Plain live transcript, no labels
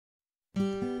It's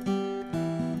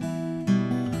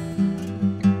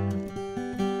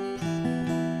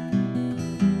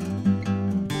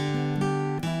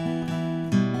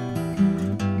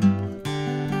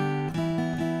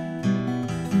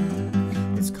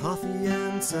coffee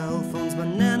and cell phones,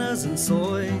 bananas and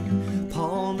soy,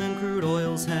 palm and crude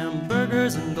oils,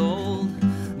 hamburgers and gold,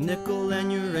 nickel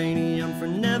and uranium for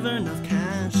never enough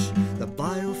cash. The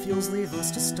biofuels leave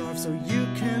us to starve so you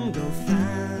can go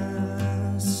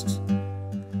fast.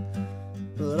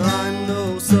 But I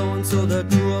know so-and-so that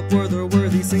grew up where there were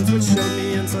these things which showed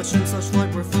me in such and such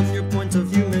light, where from your point of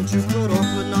view meant you could or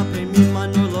could not pay me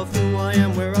mind nor love who I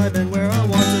am, where I've been, where I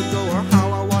want to go, or how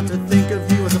I want to think of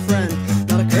you as a friend.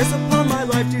 Not a curse upon my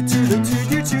life due to the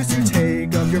two you choose to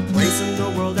take of your place in the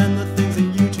world and the things that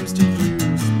you choose to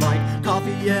use, like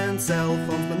coffee and cell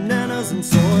phones, bananas and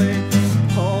soy,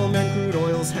 palm and crude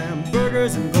oils,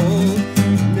 hamburgers and gold,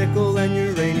 nickel and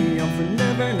uranium for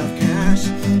never enough cash.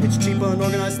 It's cheap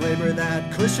unorganized labor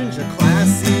that cushions your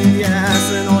classy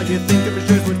ass, and all you think of is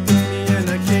yours, which puts me in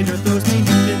a cage or throws me in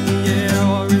the air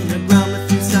or in the ground with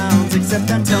few sounds, except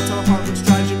that telltale heart which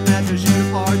drives you mad, cause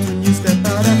you are when you step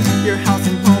out of your house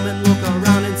and home and look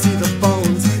around and see the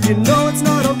bones. You know it's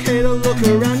not okay to look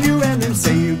around you and then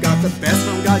say you got the best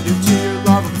from God. You to your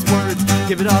love of his words,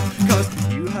 give it up, cause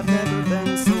you have never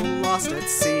been so lost at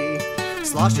sea,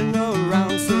 sloshing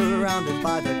around surrounded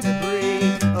by the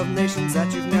debris of nations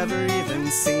that you've never even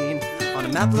seen on a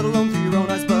map, let alone through your own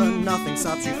eyes. But nothing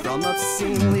stops you from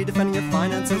obscenely defending your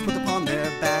finances put upon their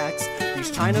backs.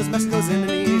 These Chinas, Mexicos,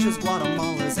 Indonesias,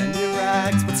 Guatemalas, and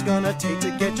Iraqs. What's gonna take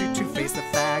to get you to face the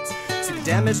facts? See the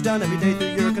damage done every day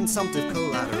through your consumptive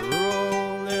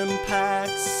collateral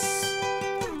impacts.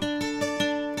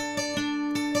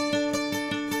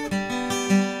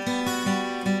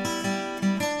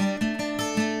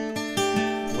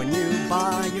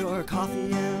 Buy your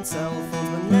coffee and cell phones,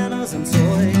 bananas and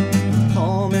soy,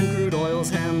 palm and crude oils,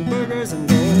 hamburgers and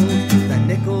gold, that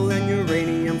nickel and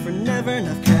uranium for never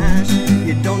enough cash.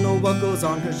 You don't know what goes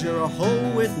on cause you're a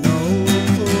hoe with no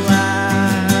class.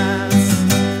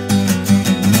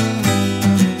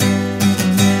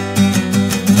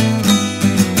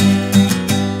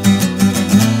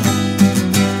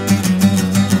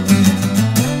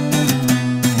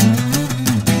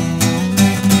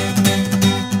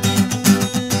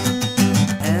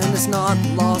 Not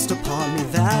lost upon me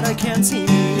that I can't see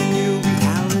meaning you.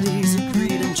 Realities of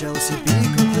greed and jealousy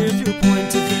become clear through a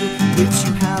point of view which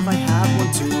you have, I have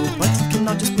one too, but it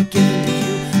cannot just be given to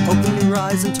you. Open your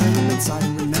eyes and turn them inside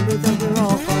and remember that we're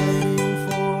all fighting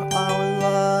for our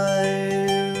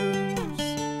lives.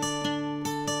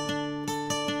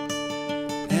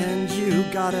 And you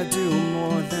gotta do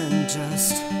more than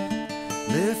just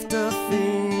lift a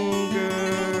finger.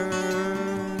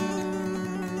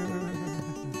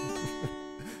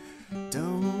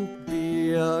 Don't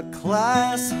be a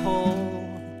class hole.